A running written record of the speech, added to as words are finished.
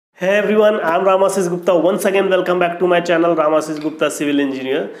Hey everyone, I am Ramasis Gupta. Once again, welcome back to my channel Ramasis Gupta Civil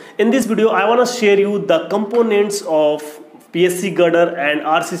Engineer. In this video, I want to share you the components of PSC Girder and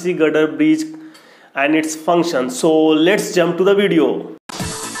RCC Girder bridge and its function. So let's jump to the video.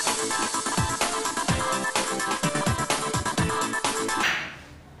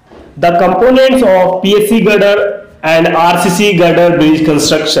 The components of PSC Girder and RCC Girder bridge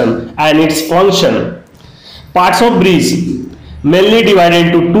construction and its function. Parts of bridge mainly divided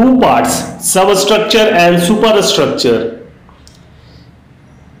into two parts, substructure and superstructure.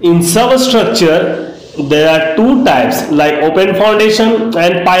 In substructure, there are two types like open foundation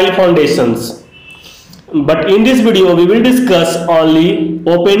and pile foundations. But in this video, we will discuss only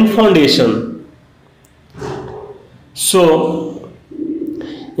open foundation. So,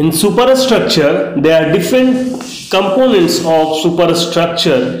 in superstructure, there are different components of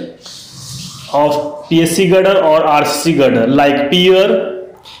superstructure of PSC Girder or RCC Girder like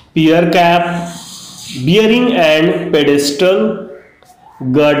pier cap, bearing and pedestal,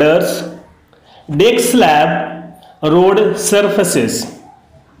 girders, deck slab, road surfaces.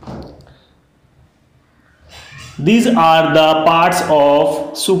 These are the parts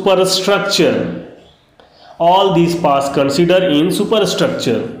of superstructure. All these parts considered in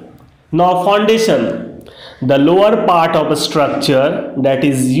superstructure. Now foundation, the lower part of a structure that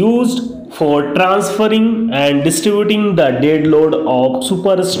is used for transferring and distributing the dead load of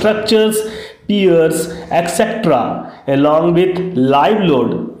superstructures, piers, etc. along with live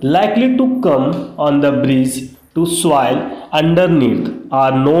load likely to come on the bridge to soil underneath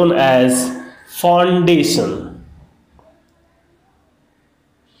are known as foundation.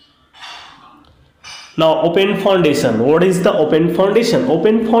 Now open foundation. What is the open foundation?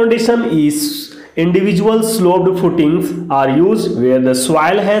 Open foundation is individual sloped footings are used where the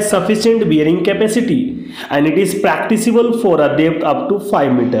soil has sufficient bearing capacity and it is practicable for a depth up to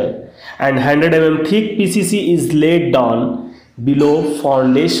 5 meters and 100 mm thick PCC is laid down below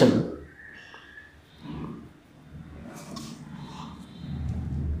foundation.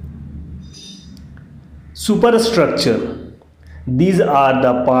 Superstructure. These are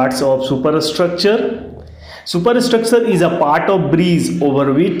the parts of superstructure. Superstructure is a part of bridge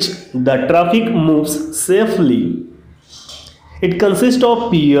over which the traffic moves safely. It consists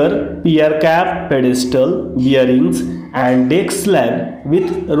of pier cap, pedestal, bearings and deck slab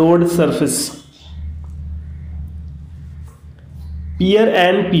with road surface. Pier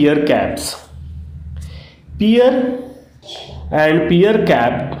and Pier caps. Pier and Pier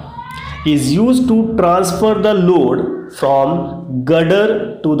cap is used to transfer the load from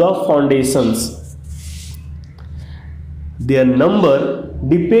girder to the foundations. Their number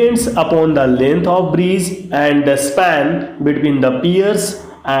depends upon the length of bridge and the span between the piers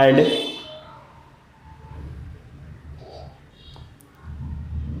and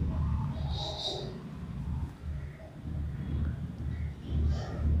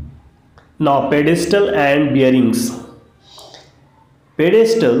now pedestal and bearings.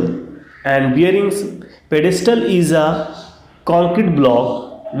 Pedestal and bearings. Pedestal is a concrete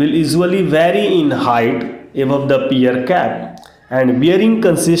block will usually vary in height above the pier cap, and bearing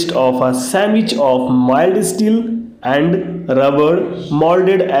consists of a sandwich of mild steel and rubber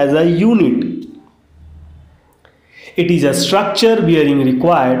molded as a unit. It is a structure bearing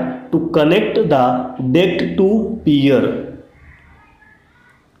required to connect the deck to pier,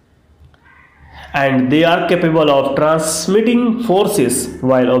 and they are capable of transmitting forces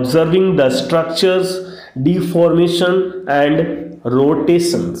while observing the structure's deformation and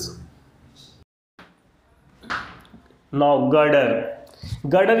rotations. Now girder.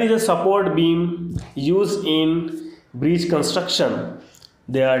 Girder is a support beam used in bridge construction.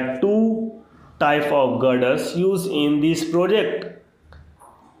 There are two types of girders used in this project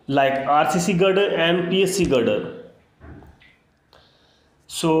like RCC girder and PSC girder.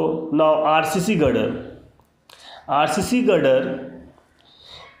 So now RCC girder. RCC girder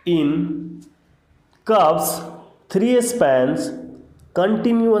in curves 3 spans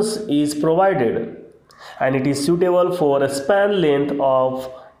continuous is provided, and it is suitable for a span length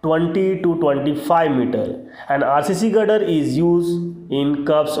of 20 to 25 meters. And RCC girder is used in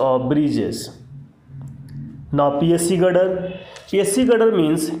curves of bridges. Now PSC girder. PSC girder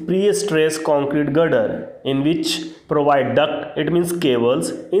means pre-stressed concrete girder in which provide duct, it means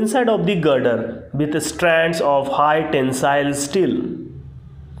cables, inside of the girder with strands of high tensile steel.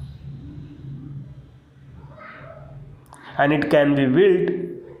 And it can be built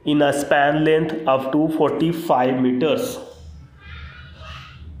in a span length up to 45 meters.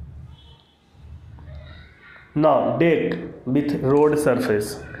 Now deck with road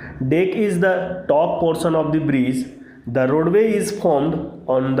surface. Deck is the top portion of the bridge. The roadway is formed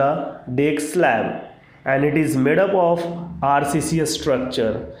on the deck slab, and it is made up of RCC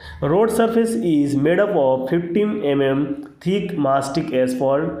structure. Road surface is made up of 15 mm thick mastic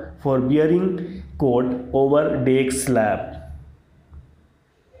asphalt for bearing coat over deck slab,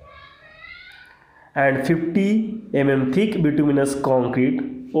 and 50 mm thick bituminous concrete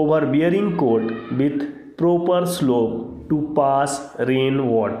over bearing coat with proper slope to pass rain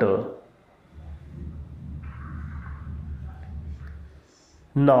water.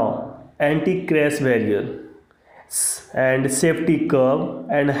 Now, anti-crash barrier and safety curb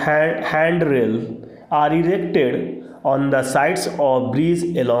and handrail are erected on the sides of bridge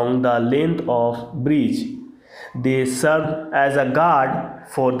along the length of bridge. They serve as a guard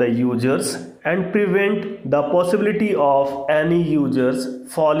for the users and prevent the possibility of any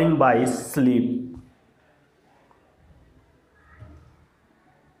users falling by slip.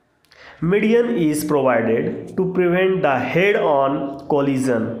 Median is provided to prevent the head-on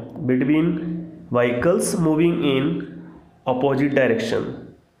collision between vehicles moving in opposite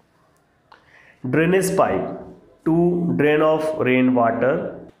direction. Drainage pipe to drain off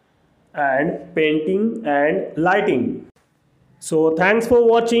rainwater, and painting and lighting. So thanks for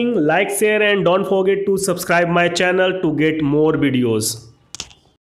watching. Like, share and don't forget to subscribe my channel to get more videos.